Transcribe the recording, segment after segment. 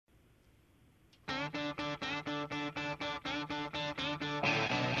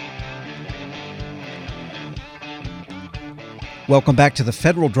Welcome back to the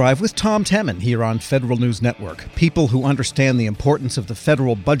Federal Drive with Tom Temin here on Federal News Network. People who understand the importance of the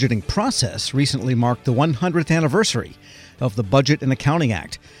federal budgeting process recently marked the 100th anniversary of the Budget and Accounting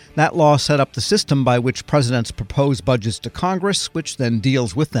Act. That law set up the system by which presidents propose budgets to Congress, which then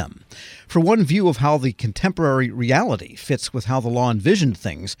deals with them. For one view of how the contemporary reality fits with how the law envisioned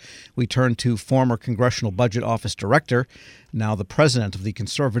things, we turn to former Congressional Budget Office Director, now the president of the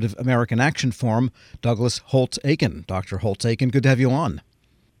Conservative American Action Forum, Douglas Holtz-Eakin. Dr. Holtz-Eakin, good to have you on.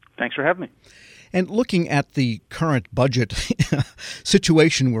 Thanks for having me. And looking at the current budget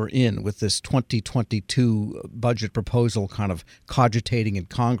situation we're in with this 2022 budget proposal kind of cogitating in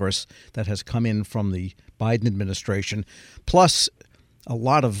Congress that has come in from the Biden administration, plus a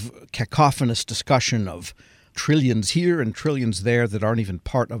lot of cacophonous discussion of trillions here and trillions there that aren't even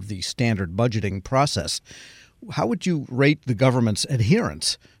part of the standard budgeting process, how would you rate the government's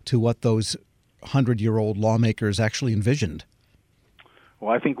adherence to what those 100-year-old lawmakers actually envisioned? Well,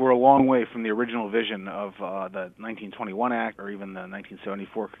 I think we're a long way from the original vision of the 1921 Act or even the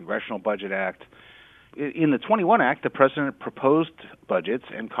 1974 Congressional Budget Act. In the 21 Act, the president proposed budgets,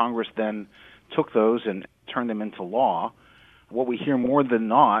 and Congress then took those and turned them into law. What we hear more than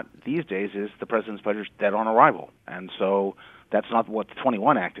not these days is the president's budget is dead on arrival. And so that's not what the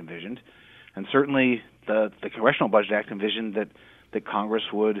 21 Act envisioned. And certainly the Congressional Budget Act envisioned that Congress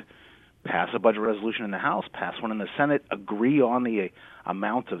would pass a budget resolution in the House, pass one in the Senate, agree on the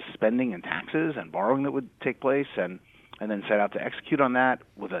amount of spending and taxes and borrowing that would take place, and then set out to execute on that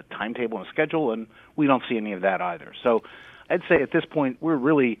with a timetable and a schedule, and we don't see any of that either. So I'd say at this point we're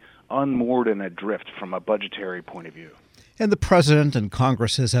really unmoored and adrift from a budgetary point of view. And the president and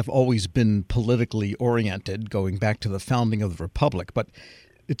Congresses have always been politically oriented, going back to the founding of the Republic, but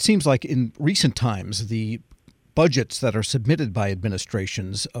it seems like in recent times the budgets that are submitted by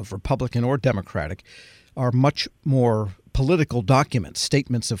administrations of Republican or Democratic are much more political documents,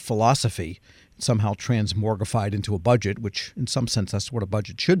 statements of philosophy, somehow transmogrified into a budget, which in some sense that's what a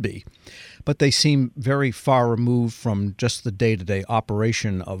budget should be. But they seem very far removed from just the day-to-day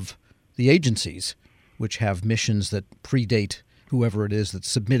operation of the agencies, which have missions that predate whoever it is that's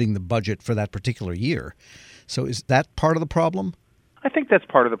submitting the budget for that particular year. So is that part of the problem? I think that's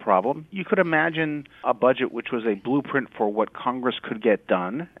part of the problem. You could imagine a budget which was a blueprint for what Congress could get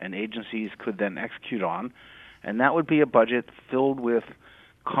done and agencies could then execute on, and that would be a budget filled with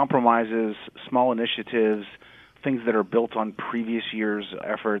compromises, small initiatives, things that are built on previous years'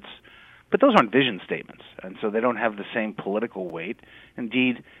 efforts. But those aren't vision statements, and so they don't have the same political weight.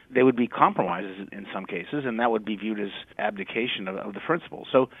 Indeed, they would be compromises in some cases, and that would be viewed as abdication of the principle.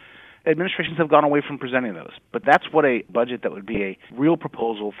 So administrations have gone away from presenting those. But that's what a budget that would be a real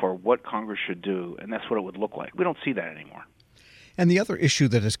proposal for what Congress should do, and that's what it would look like. We don't see that anymore. And the other issue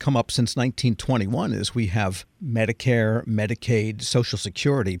that has come up since 1921 is we have Medicare, Medicaid, Social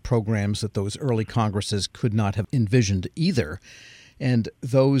Security programs that those early Congresses could not have envisioned either. And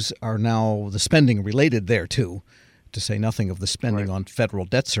those are now the spending related there, too, to say nothing of the spending on federal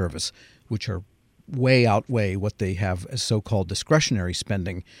debt service, which are way outweigh what they have as so-called discretionary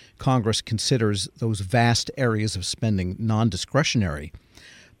spending. Congress considers those vast areas of spending non-discretionary.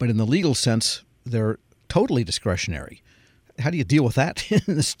 But in the legal sense, they're totally discretionary. How do you deal with that in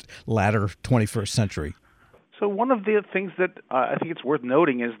this latter 21st century? So one of the things that I think it's worth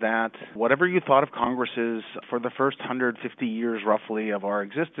noting is that whatever you thought of Congresses for the first 150 years roughly of our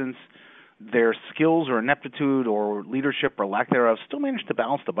existence, their skills or ineptitude or leadership or lack thereof still managed to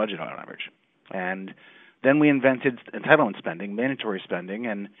balance the budget on average. And then we invented entitlement spending, mandatory spending,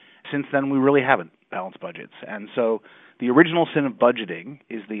 and since then we really haven't balanced budgets. And so the original sin of budgeting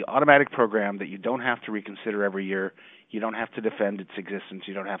is the automatic program that you don't have to reconsider every year. You don't have to defend its existence.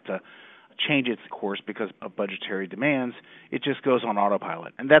 You don't have to change its course because of budgetary demands. It just goes on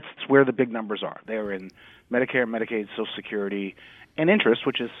autopilot. And that's where the big numbers are. They are in Medicare, Medicaid, Social Security, and interest,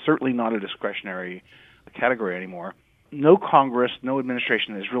 which is certainly not a discretionary category anymore. No Congress, no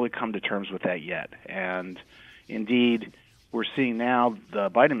administration has really come to terms with that yet. And indeed, we're seeing now the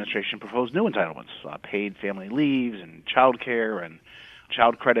Biden administration propose new entitlements, paid family leaves and child care and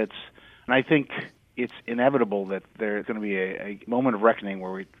child credits. And I think it's inevitable that there's going to be a moment of reckoning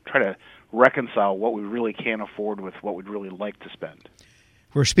where we try to reconcile what we really can afford with what we'd really like to spend.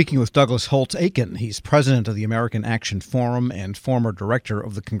 We're speaking with Douglas Holtz-Eakin. He's president of the American Action Forum and former director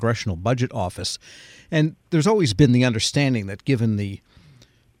of the Congressional Budget Office. And there's always been the understanding that given the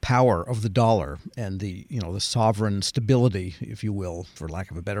power of the dollar and the sovereign stability, if you will, for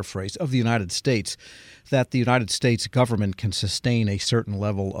lack of a better phrase, of the United States, that the United States government can sustain a certain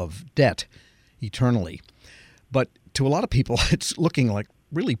level of debt eternally. But to a lot of people, it's looking like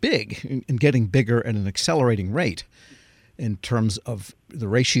really big and getting bigger at an accelerating rate. in terms of the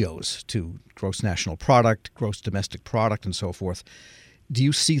ratios to gross national product, gross domestic product, and so forth. Do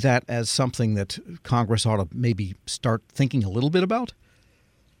you see that as something that Congress ought to maybe start thinking a little bit about?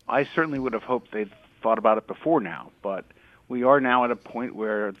 I certainly would have hoped they'd thought about it before now, but we are now at a point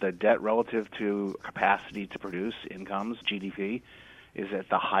where the debt relative to capacity to produce incomes, GDP, is at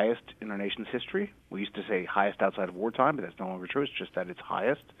the highest in our nation's history. We used to say highest outside of wartime, but that's no longer true. It's just that it's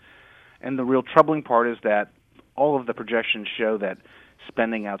highest. And the real troubling part is that all of the projections show that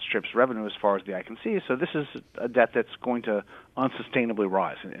spending outstrips revenue as far as the eye can see. So this is a debt that's going to unsustainably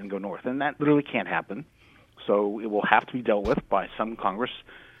rise and go north. And that literally can't happen. So it will have to be dealt with by some Congress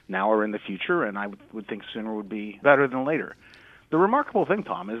now or in the future, and I would think sooner would be better than later. The remarkable thing,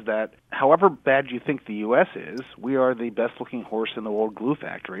 Tom, is that however bad you think the U.S. is, we are the best-looking horse in the world glue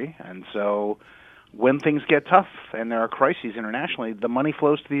factory. And so when things get tough and there are crises internationally, the money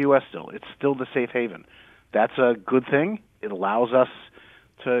flows to the U.S. still. It's still the safe haven. That's a good thing. It allows us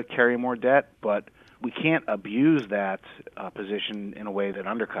to carry more debt, but we can't abuse that position in a way that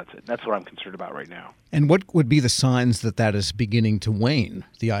undercuts it. That's what I'm concerned about right now. And what would be the signs that that is beginning to wane,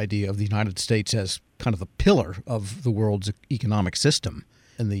 the idea of the United States as kind of the pillar of the world's economic system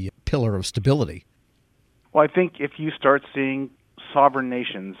and the pillar of stability? Well, I think if you start seeing sovereign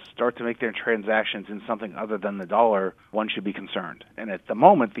nations start to make their transactions in something other than the dollar, one should be concerned. And at the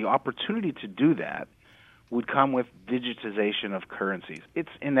moment, the opportunity to do that would come with digitization of currencies. It's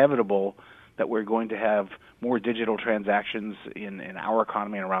inevitable that we're going to have more digital transactions in our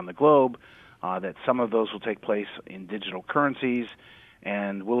economy and around the globe, that some of those will take place in digital currencies.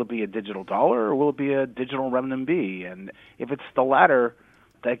 And will it be a digital dollar or will it be a digital renminbi? And if it's the latter,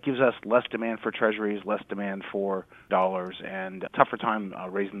 that gives us less demand for treasuries, less demand for dollars, and a tougher time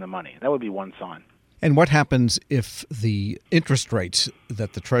raising the money. That would be one sign. And what happens if the interest rates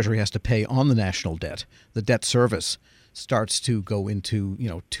that the Treasury has to pay on the national debt, the debt service, starts to go into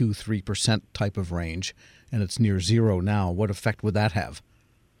 2-3% type of range, and it's near zero now? What effect would that have?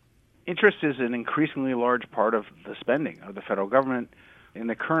 Interest is an increasingly large part of the spending of the federal government. In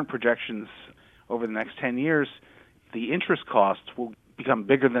the current projections over the next 10 years, the interest costs will become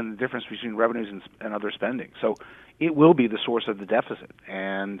bigger than the difference between revenues and other spending. So it will be the source of the deficit.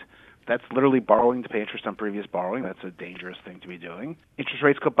 And that's literally borrowing to pay interest on previous borrowing. That's a dangerous thing to be doing. Interest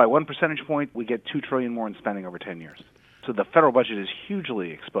rates go up by 1 percentage point, we get $2 trillion more in spending over 10 years. So the federal budget is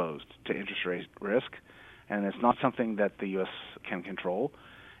hugely exposed to interest rate risk, and it's not something that the U.S. can control.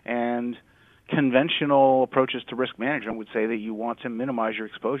 And conventional approaches to risk management would say that you want to minimize your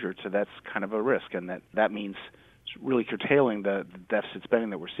exposure to that kind of a risk, and that means really curtailing the deficit spending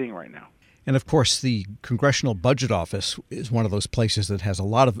that we're seeing right now. And of course, the Congressional Budget Office is one of those places that has a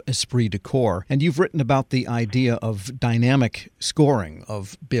lot of esprit de corps. And you've written about the idea of dynamic scoring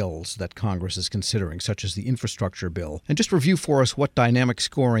of bills that Congress is considering, such as the infrastructure bill. And just review for us what dynamic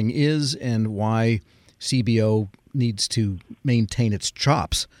scoring is and why CBO needs to maintain its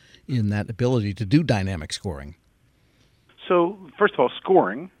chops in that ability to do dynamic scoring. So, first of all,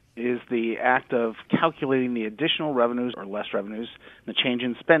 scoring is the act of calculating the additional revenues or less revenues, the change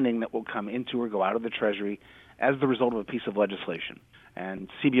in spending that will come into or go out of the Treasury as the result of a piece of legislation. And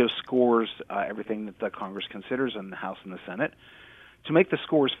CBO scores everything that the Congress considers in the House and the Senate. To make the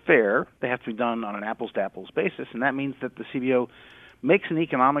scores fair, they have to be done on an apples-to-apples basis, and that means that the CBO makes an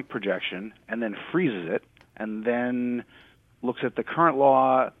economic projection and then freezes it and then looks at the current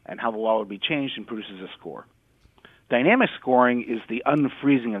law and how the law would be changed and produces a score. Dynamic scoring is the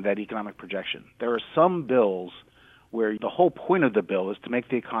unfreezing of that economic projection. There are some bills where the whole point of the bill is to make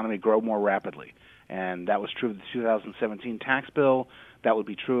the economy grow more rapidly. And that was true of the 2017 tax bill. That would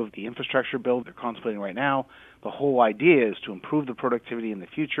be true of the infrastructure bill they're contemplating right now. The whole idea is to improve the productivity in the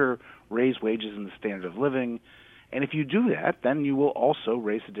future, raise wages and the standard of living. And if you do that, then you will also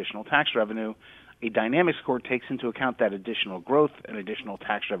raise additional tax revenue. A dynamic score takes into account that additional growth and additional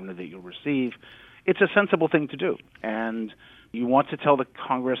tax revenue that you'll receive. It's a sensible thing to do, and you want to tell the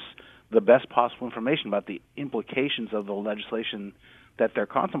Congress the best possible information about the implications of the legislation that they're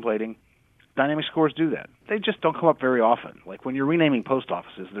contemplating. Dynamic scores do that. They just don't come up very often. Like when you're renaming post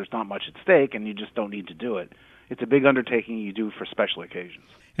offices, there's not much at stake, and you just don't need to do it. It's a big undertaking you do for special occasions.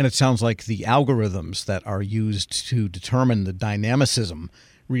 And it sounds like the algorithms that are used to determine the dynamicism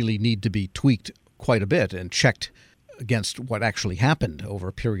really need to be tweaked quite a bit and checked against what actually happened over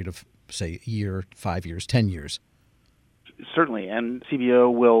a period of, say, a year, 5 years, 10 years. Certainly, and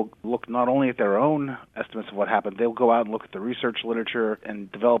CBO will look not only at their own estimates of what happened, they'll go out and look at the research literature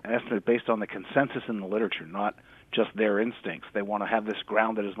and develop an estimate based on the consensus in the literature, not just their instincts. They want to have this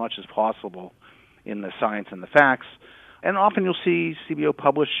grounded as much as possible in the science and the facts. And often you'll see CBO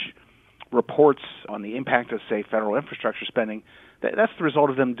publish reports on the impact of, say, federal infrastructure spending, that's the result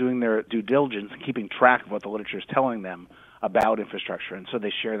of them doing their due diligence and keeping track of what the literature is telling them about infrastructure. And so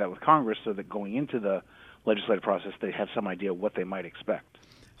they share that with Congress so that going into the legislative process, they have some idea of what they might expect.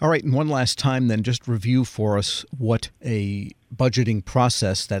 All right, and one last time then, just review for us what a budgeting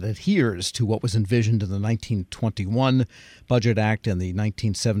process that adheres to what was envisioned in the 1921 Budget Act and the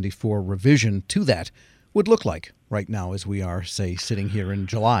 1974 revision to that would look like right now as we are, say, sitting here in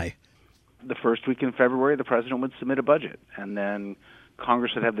July. The first week in February, the president would submit a budget, and then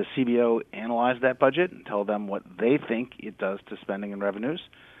Congress would have the CBO analyze that budget and tell them what they think it does to spending and revenues.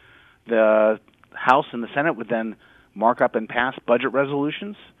 The House and the Senate would then mark up and pass budget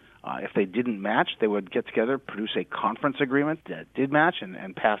resolutions. If they didn't match, they would get together, produce a conference agreement that did match,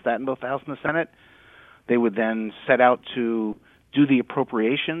 and pass that in both the House and the Senate. They would then set out to do the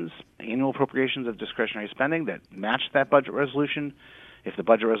appropriations, annual appropriations of discretionary spending that matched that budget resolution. If the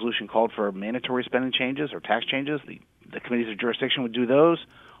budget resolution called for mandatory spending changes or tax changes, the committees of jurisdiction would do those.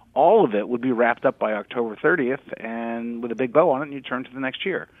 All of it would be wrapped up by October 30th and with a big bow on it, and you turn to the next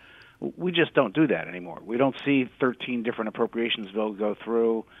year. We just don't do that anymore. We don't see 13 different appropriations bills go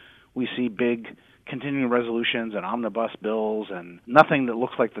through. We see big continuing resolutions and omnibus bills and nothing that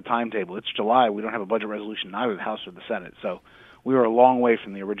looks like the timetable. It's July. We don't have a budget resolution, neither the House or the Senate. So we are a long way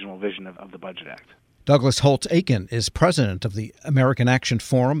from the original vision of the Budget Act. Douglas Holtz-Eakin is president of the American Action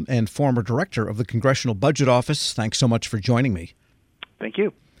Forum and former director of the Congressional Budget Office. Thanks so much for joining me. Thank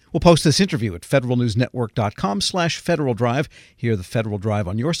you. We'll post this interview at federalnewsnetwork.com/Federal Drive. Hear the Federal Drive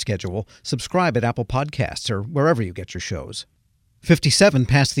on your schedule. Subscribe at Apple Podcasts or wherever you get your shows. 57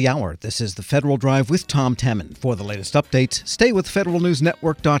 past the hour. This is the Federal Drive with Tom Temin. For the latest updates, stay with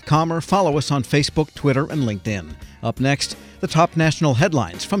federalnewsnetwork.com or follow us on Facebook, Twitter, and LinkedIn. Up next, the top national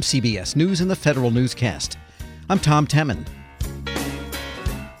headlines from CBS News and the Federal Newscast. I'm Tom Temin.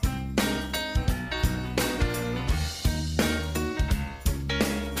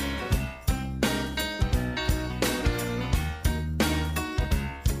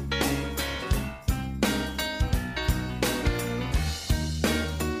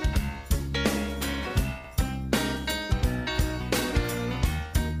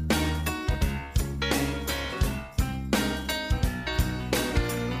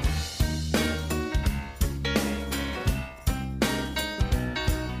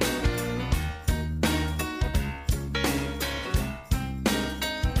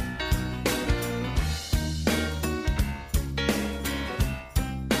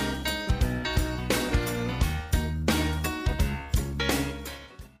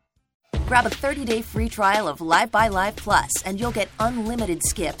 Grab a 30-day free trial of Live by Live Plus, and you'll get unlimited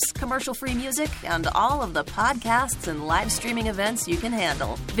skips, commercial-free music, and all of the podcasts and live streaming events you can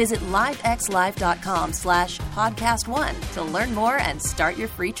handle. Visit livexlive.com/podcast1 to learn more and start your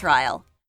free trial.